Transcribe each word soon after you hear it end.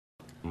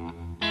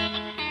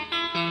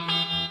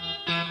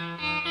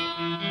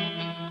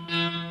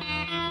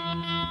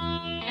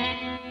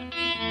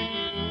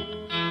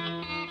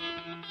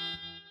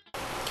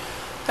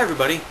Hi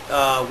everybody,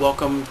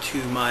 welcome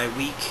to my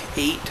week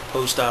 8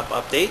 post-op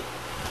update.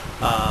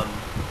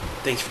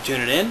 Thanks for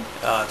tuning in.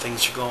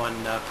 Things are going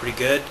pretty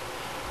good.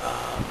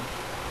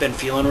 Been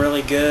feeling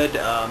really good.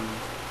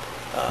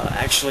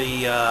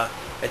 Actually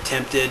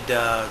attempted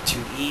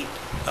to eat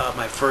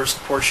my first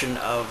portion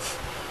of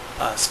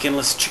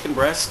skinless chicken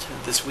breast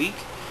this week,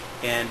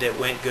 and it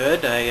went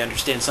good. I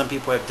understand some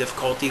people have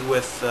difficulty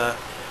with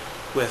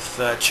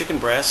chicken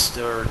breast,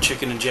 or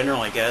chicken in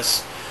general, I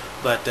guess,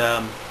 but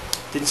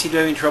didn't seem to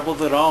have any trouble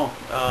with it at all.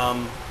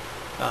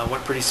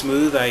 Went pretty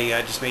smooth.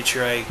 I just made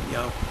sure I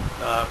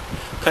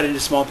cut it into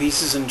small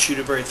pieces and chewed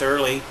it very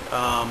thoroughly,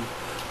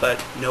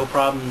 but no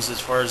problems as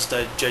far as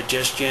the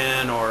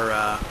digestion or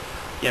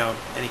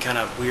any kind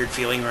of weird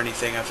feeling or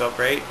anything. I felt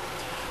great.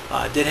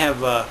 Did have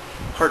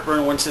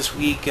heartburn once this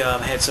week.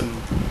 Had some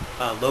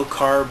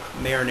low-carb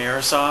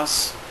marinara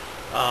sauce,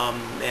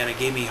 and it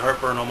gave me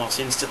heartburn almost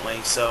instantly,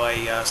 so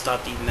I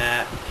stopped eating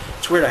that.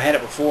 It's weird, I had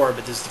it before,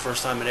 but this is the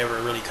first time it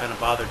ever really kind of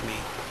bothered me.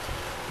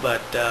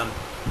 But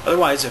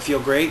otherwise, I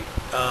feel great.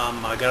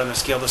 I got on the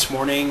scale this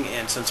morning,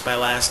 and since my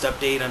last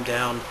update, I'm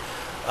down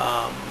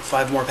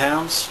 5 more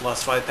pounds.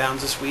 Lost 5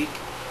 pounds this week,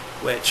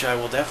 which I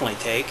will definitely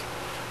take.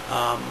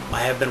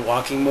 I have been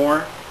walking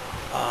more,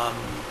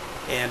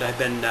 and I've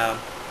been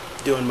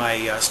doing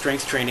my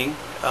strength training.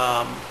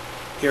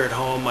 Here at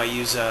home, I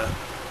use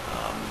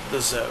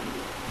those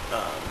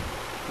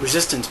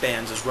resistance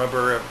bands, those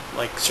rubber,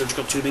 like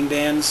surgical tubing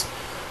bands.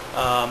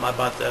 I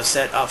bought the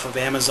set off of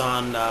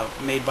Amazon,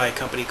 made by a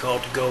company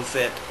called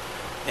GoFit,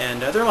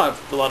 and they're a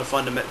lot of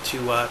fun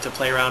to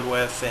play around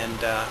with and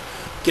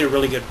get a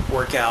really good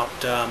workout.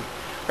 I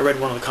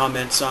read one of the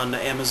comments on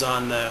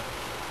Amazon.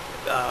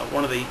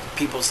 One of the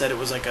people said it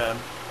was like a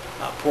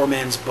poor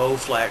man's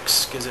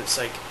Bowflex, because it's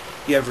like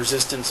you have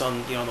resistance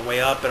on the way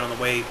up and on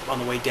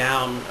the way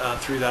down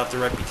throughout the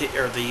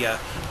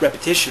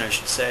repetition, I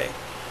should say,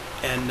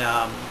 and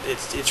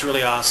it's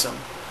really awesome.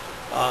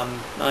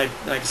 Like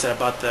I said, I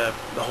bought the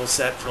whole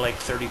set for like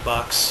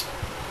 $30,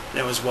 and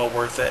it was well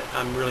worth it.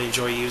 I really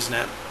enjoy using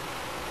it.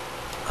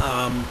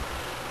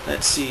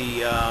 Let's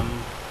see.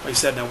 Like I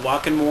said, I'm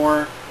walking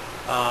more.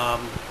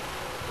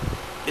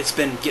 It's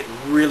been getting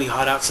really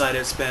hot outside.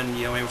 It's been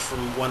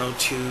from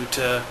 102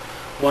 to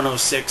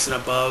 106 and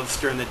above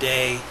during the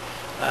day,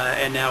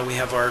 and now we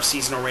have our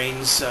seasonal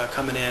rains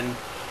coming in,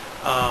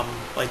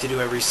 like to do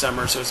every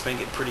summer. So it's been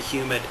getting pretty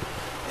humid.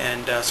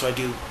 And so I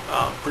do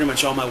pretty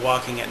much all my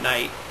walking at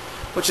night,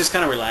 which is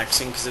kind of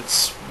relaxing because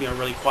it's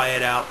really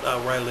quiet out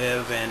where I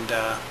live, and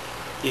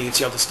you can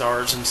see all the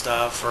stars and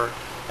stuff. Or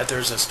if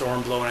there's a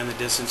storm blowing in the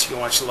distance, you can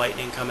watch the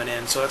lightning coming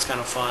in. So that's kind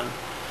of fun.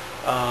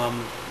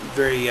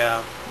 Very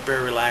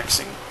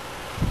relaxing.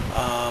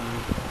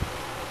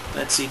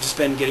 Let's see, just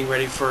been getting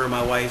ready for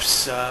my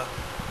wife's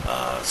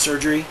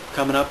surgery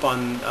coming up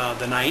on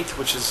the 9th,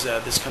 which is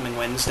this coming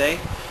Wednesday.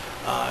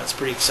 It's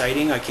pretty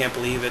exciting. I can't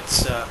believe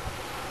it's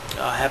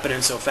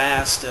happening so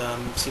fast.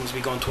 Seems to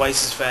be going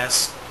twice as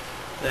fast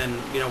than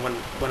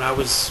when I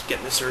was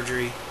getting the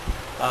surgery.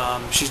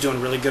 She's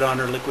doing really good on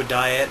her liquid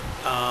diet,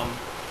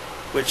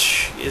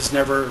 which is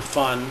never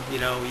fun.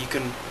 You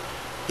can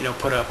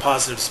put a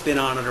positive spin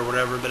on it or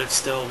whatever, but it's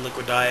still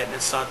liquid diet, and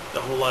it's not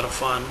a whole lot of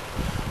fun.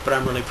 But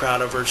I'm really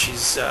proud of her.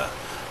 She's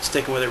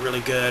sticking with it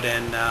really good,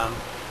 and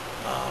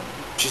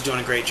she's doing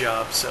a great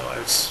job. So I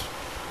just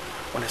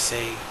want to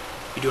say,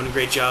 you're doing a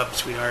great job,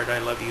 sweetheart. I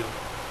love you.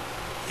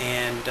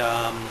 And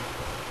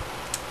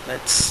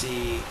let's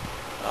see,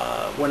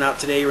 went out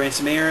today, ran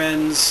some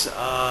errands,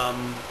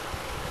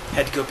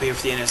 had to go pay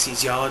for the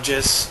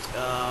anesthesiologist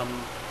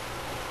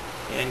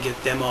and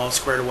get them all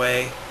squared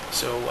away.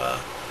 So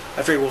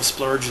I figured we'll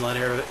splurge and let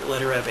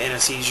her have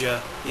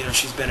anesthesia.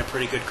 She's been a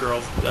pretty good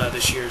girl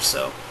this year,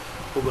 so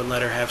we'll go and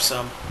let her have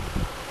some.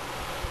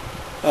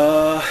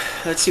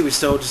 Let's see, we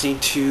still just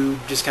need to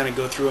kind of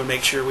go through and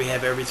make sure we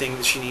have everything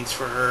that she needs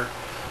for her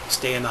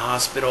stay in the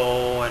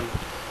hospital, and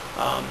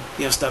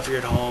stuff here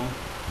at home.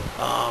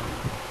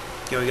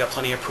 We got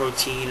plenty of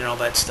protein and all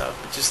that stuff,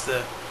 but just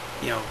the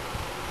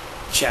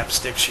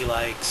chapstick she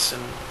likes,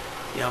 and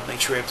make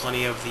sure we have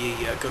plenty of the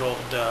good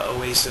old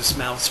Oasis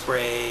mouth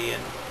spray,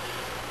 and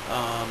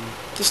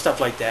just stuff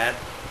like that.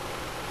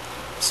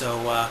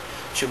 So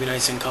she'll be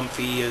nice and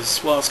comfy,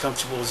 as well as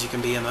comfortable as you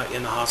can be in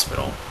the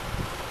hospital.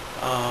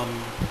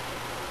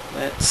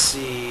 Let's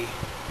see,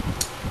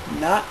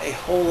 not a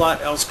whole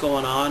lot else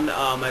going on.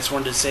 I just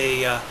wanted to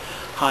say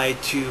hi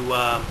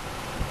to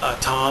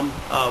Tom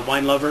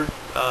Winelover.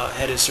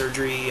 Had his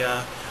surgery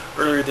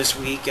earlier this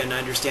week, and I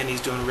understand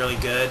he's doing really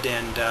good,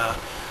 and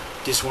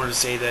just wanted to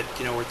say that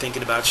we're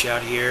thinking about you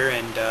out here,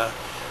 and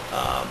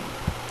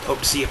hope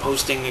to see you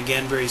posting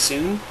again very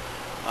soon.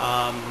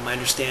 I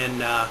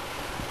understand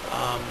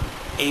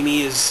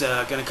Amy is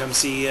going to come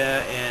see you,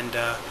 and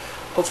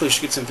hopefully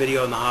she'll get some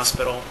video in the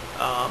hospital,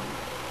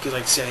 because I'd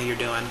like to see how you're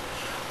doing.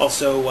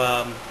 Also,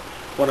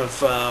 one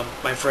of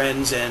my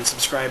friends and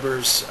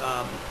subscribers,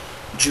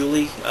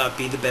 Julie,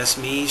 Be The Best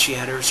Me, she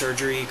had her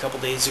surgery a couple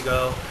days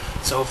ago,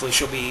 so hopefully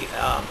she'll be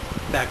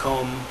back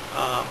home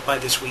by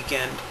this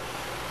weekend.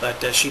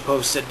 But she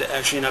posted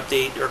actually an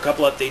update, or a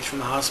couple updates from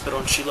the hospital,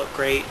 and she looked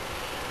great,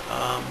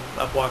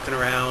 up walking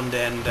around,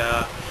 and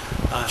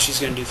she's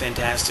going to do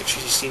fantastic.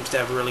 She just seems to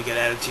have a really good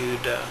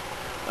attitude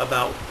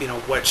about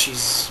what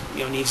she's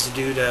needs to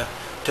do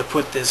to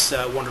put this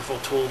wonderful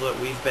tool that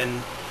we've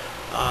been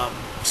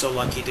so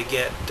lucky to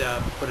get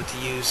put it to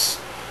use.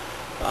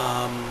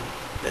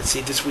 Let's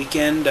see, this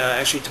weekend,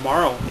 actually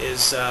tomorrow,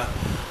 is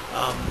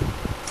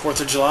 4th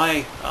of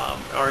July,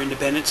 our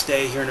Independence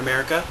Day here in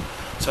America.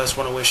 So I just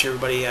want to wish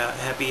everybody a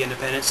happy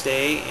Independence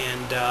Day,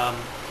 and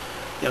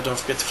don't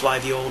forget to fly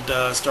the old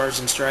Stars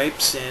and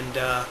Stripes. And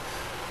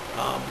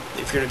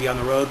if you're going to be on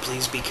the road,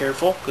 please be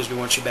careful, because we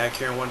want you back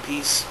here in one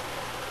piece.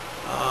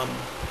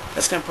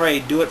 That's going to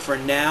probably do it for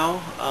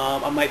now.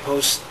 I might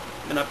post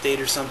an update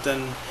or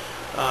something,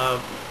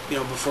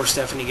 before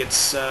Stephanie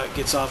gets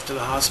off to the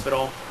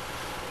hospital.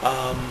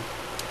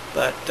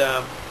 But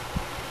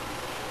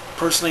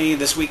personally,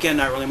 this weekend,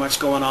 not really much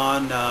going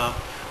on.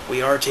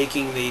 We are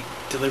taking the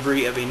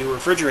delivery of a new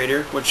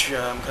refrigerator, which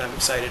I'm kind of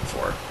excited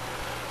for.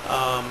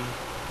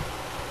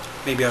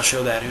 Maybe I'll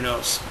show that, who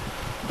knows.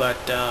 But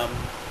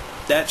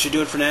that should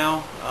do it for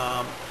now.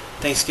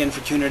 Thanks again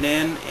for tuning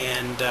in,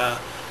 and I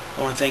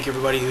want to thank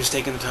everybody who's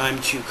taken the time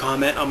to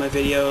comment on my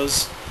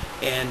videos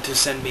and to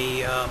send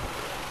me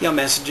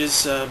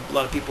messages. A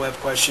lot of people have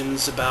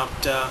questions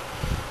about a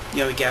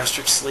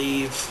gastric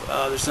sleeve.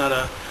 There's not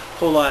a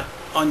whole lot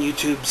on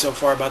YouTube so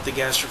far about the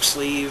gastric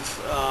sleeve,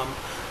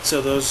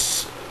 so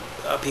those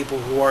people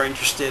who are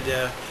interested,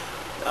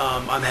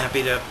 I'm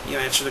happy to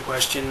answer the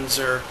questions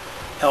or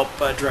help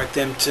direct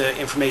them to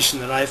information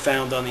that I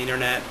found on the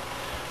internet.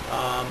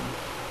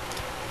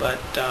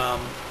 But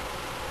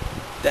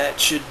that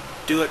should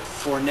do it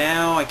for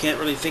now. I can't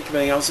really think of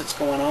anything else that's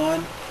going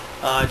on.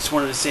 I just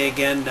wanted to say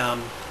again,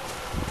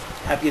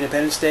 happy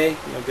Independence Day.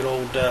 Good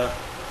old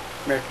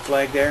American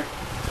flag there.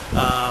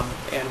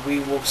 And we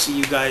will see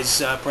you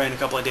guys probably in a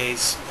couple of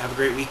days. Have a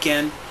great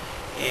weekend,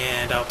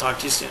 and I'll talk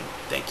to you soon.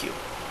 Thank you.